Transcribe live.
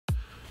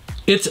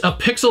It's a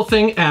Pixel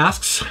Thing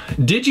asks,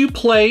 did you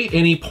play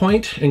any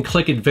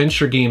point-and-click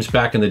adventure games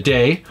back in the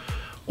day,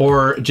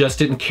 or just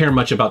didn't care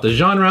much about the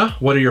genre?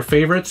 What are your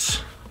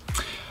favorites?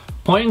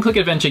 Point-and-click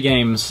adventure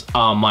games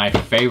are my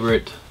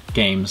favorite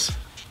games.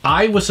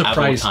 I was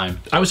surprised.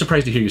 I was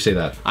surprised to hear you say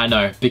that. I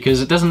know,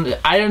 because it doesn't.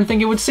 I didn't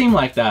think it would seem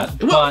like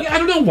that. Well, yeah, I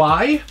don't know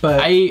why,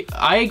 but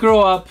I grew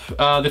up.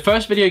 The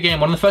first video game,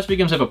 one of the first video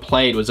games I ever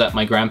played was at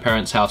my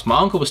grandparents' house. My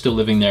uncle was still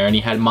living there, and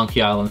he had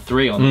Monkey Island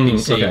 3 on the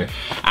PC. Okay.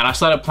 And I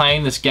started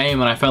playing this game,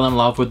 and I fell in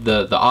love with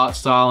the art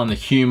style and the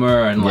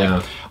humor, and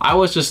like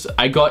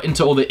I got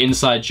into all the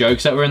inside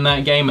jokes that were in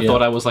that game. I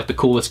thought I was like the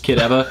coolest kid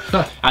ever.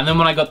 And then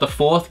when I got the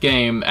fourth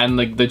game, and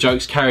the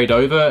jokes carried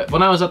over,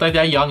 when I was at like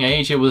that young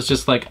age, it was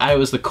just like I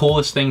was the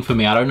coolest thing for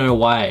me. I don't know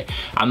why.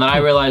 And then I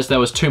realized there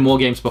was 2 more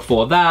games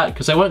before that,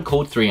 because they weren't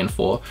called 3 and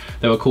 4.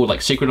 They were called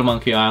like Secret of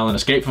Monkey Island,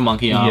 Escape from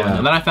Monkey Island.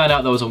 And then I found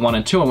out there was a 1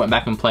 and 2 and went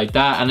back and played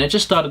that, and it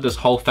just started this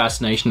whole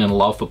fascination and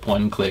love for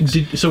point and clicks.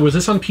 So was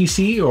this on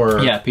PC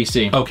or? Yeah,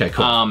 PC. Okay,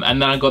 cool.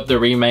 And then I got the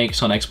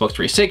remakes on Xbox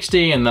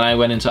 360, and then I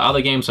went into other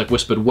games like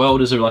Whispered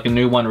World is like a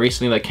new one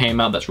recently that came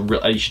out that's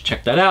really, you should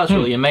check that out. It's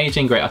really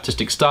amazing, great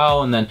artistic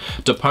style. And then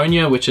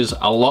Deponia, which is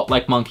a lot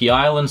like Monkey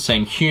Island,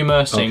 same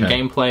humor, same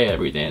gameplay,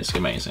 everything. It's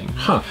amazing.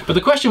 But the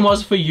question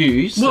was for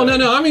you. So. Well,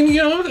 no. I mean,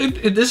 you know,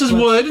 this is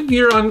Wood.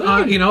 You're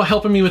on, you know,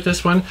 helping me with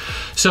this one.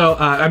 So,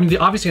 I mean, the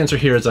obvious answer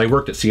here is I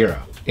worked at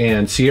Sierra,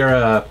 and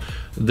Sierra,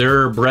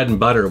 their bread and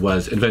butter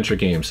was adventure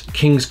games,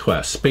 King's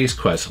Quest, Space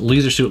Quest,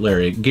 Leisure Suit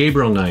Larry,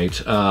 Gabriel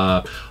Knight,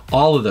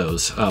 all of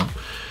those,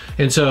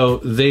 and so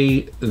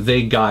they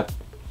got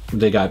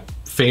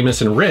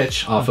famous and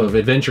rich off of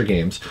adventure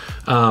games.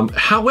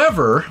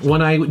 However,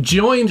 when I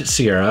joined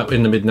Sierra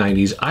in the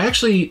mid-90s, I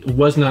actually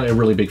was not a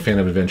really big fan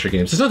of adventure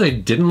games. It's not that I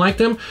didn't like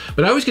them,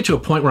 but I always get to a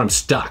point where I'm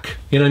stuck.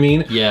 You know what I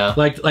mean? Yeah.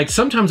 Like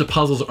sometimes the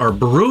puzzles are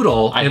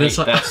brutal. I and hate it's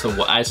like, that's the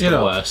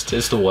worst.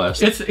 It's the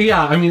worst. It's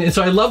I mean, and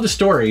so I love the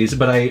stories,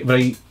 but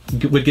I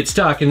would get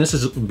stuck, and this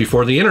is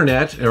before the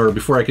internet, or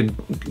before I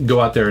could go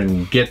out there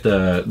and get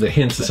the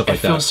hints and stuff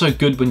like that. It feels so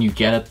good when you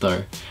get it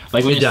though.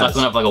 Like when you're stuck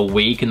on it for like a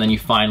week and then you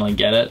finally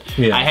get it.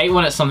 Yeah. I hate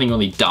when it's something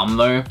really dumb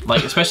though.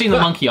 Like especially in the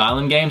Monkey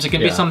Island games, it can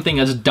be something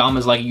as dumb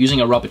as like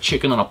using a rubber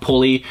chicken on a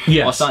pulley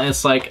or something.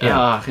 It's like,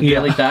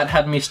 really that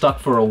had me stuck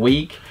for a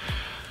week.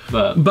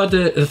 But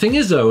the thing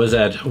is though, is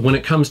that when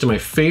it comes to my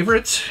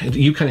favorites,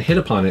 you kind of hit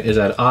upon it, is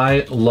that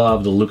I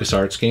love the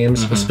LucasArts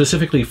games,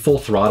 specifically Full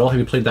Throttle. Have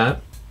you played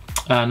that?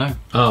 No.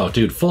 Oh,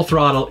 dude, Full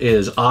Throttle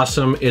is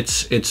awesome.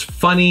 It's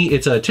funny.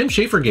 It's a Tim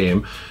Schafer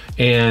game,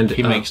 and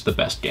he makes the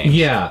best games.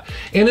 Yeah,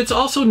 and it's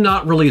also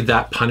not really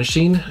that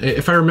punishing.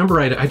 If I remember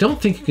right, I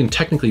don't think you can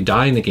technically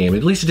die in the game.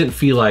 At least it didn't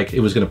feel like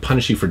it was going to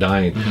punish you for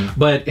dying.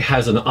 But it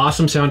has an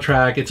awesome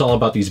soundtrack. It's all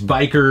about these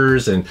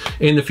bikers and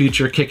in the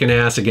future kicking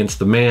ass against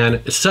the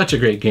man. It's such a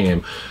great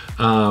game.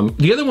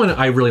 The other one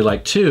I really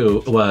liked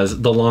too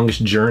was The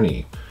Longest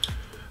Journey.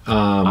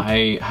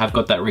 I have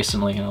got that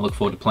recently, and I look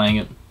forward to playing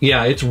it.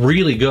 Yeah, it's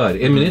really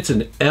good. I mean, it's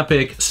an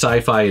epic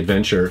sci-fi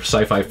adventure,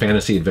 sci-fi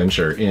fantasy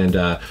adventure,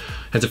 and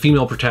has a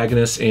female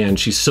protagonist, and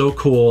she's so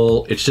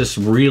cool. It's just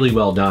really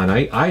well done.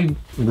 I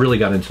really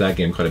got into that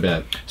game quite a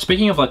bit.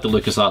 Speaking of like the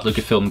LucasArts,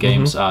 Lucasfilm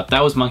games,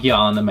 that was Monkey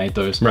Island that made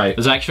those. Right.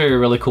 There's actually a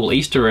really cool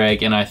Easter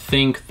egg, and I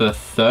think the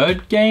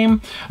 3rd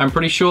game, I'm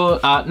pretty sure,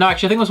 no,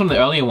 actually I think it was one of the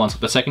earlier ones,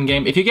 like the 2nd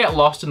game. If you get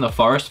lost in the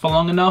forest for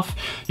long enough,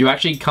 you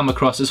actually come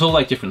across, it's all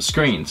like different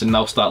screens, and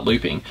they'll start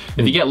looping.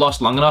 If you get lost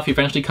long enough, you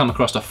eventually come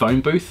across a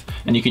phone booth,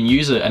 and you can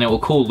use it, and it will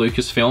call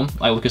Lucasfilm,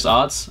 like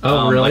LucasArts.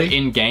 Oh, really? Like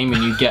in-game,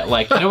 and you get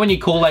like, you know when you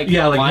call like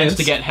lines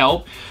to get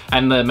help,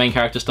 and the main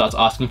character starts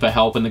asking for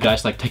help, and the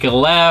guy's like, take a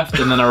left,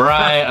 and then a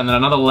right, and then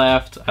another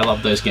left. I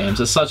love those games.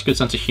 There's such a good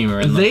sense of humor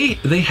in them.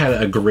 They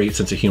had a great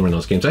sense of humor in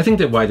those games. I think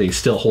that why they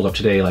still hold up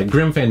today. Like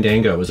Grim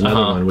Fandango is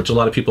another one, which a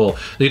lot of people,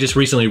 they just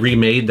recently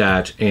remade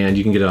that, and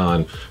you can get it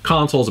on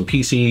consoles and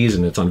PCs,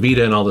 and it's on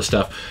Vita and all this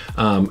stuff.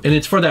 And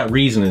it's for that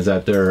reason, is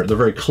that they're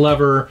very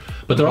clever,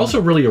 but they're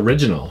also really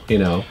original, you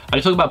know?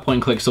 I talk about point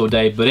and clicks all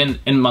day, but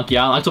in Monkey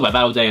Island, I talk about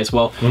that all day as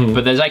well.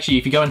 But there's actually,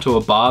 if you go into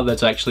a bar,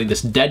 there's actually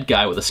this dead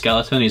guy with a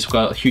skeleton. He's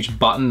got a huge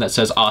button that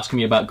says "Ask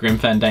me about Grim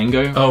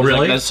Fandango." Oh, really?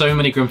 Like, there's so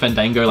many Grim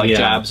Fandango like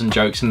jabs and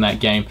jokes in that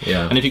game.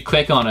 Yeah. And if you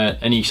click on it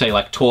and you say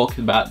like talk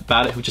about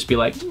it, he'll just be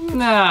like,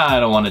 nah, I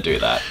don't want to do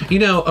that. You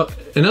know,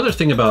 another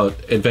thing about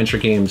adventure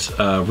games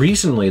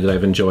recently that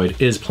I've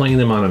enjoyed is playing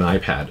them on an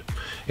iPad.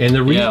 And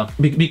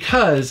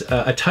because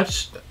a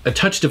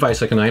touch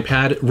device like an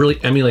iPad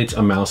really emulates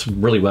a mouse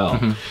really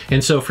well.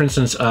 And so, for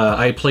instance,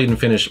 I played and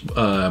finished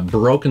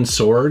Broken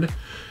Sword,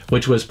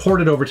 which was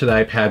ported over to the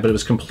iPad, but it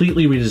was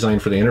completely redesigned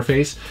for the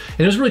interface. And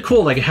it was really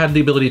cool. Like, it had the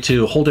ability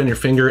to hold down your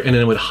finger, and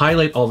then it would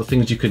highlight all the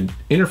things you could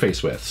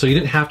interface with. So you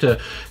didn't have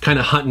to kind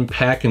of hunt and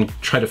peck and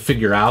try to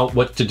figure out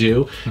what to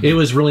do. It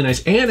was really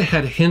nice. And it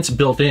had hints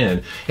built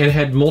in, and it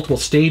had multiple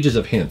stages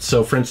of hints.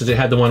 So for instance, it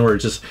had the one where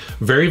it's just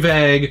very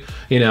vague,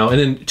 you know, and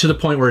then to the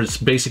point where it's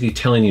basically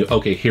telling you,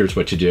 okay, here's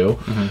what you do.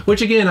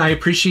 Which again, I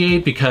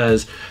appreciate,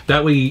 because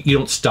that way you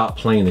don't stop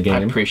playing the game.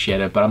 I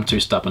appreciate it, but I'm too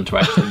stubborn to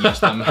actually use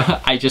them.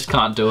 I just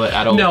can't do it. feel it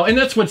at all. No, and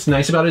that's what's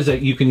nice about it is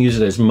that you can use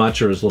it as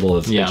much or as little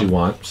as you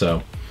want.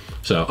 So,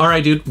 all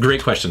right, dude,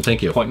 great question.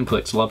 Thank you. Point and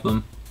clicks, love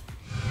them.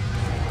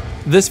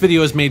 This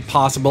video is made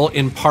possible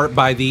in part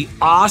by the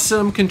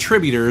awesome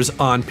contributors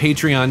on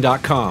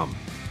Patreon.com.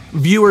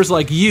 Viewers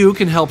like you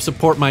can help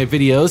support my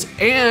videos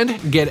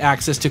and get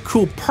access to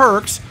cool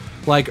perks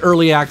like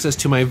early access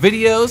to my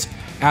videos,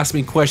 ask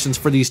me questions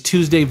for these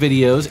Tuesday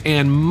videos,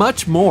 and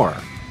much more.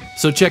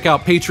 So check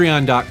out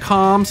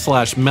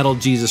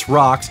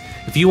patreon.com/MetalJesusRocks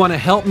if you want to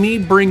help me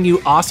bring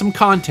you awesome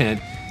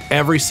content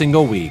every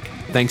single week.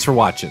 Thanks for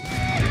watching.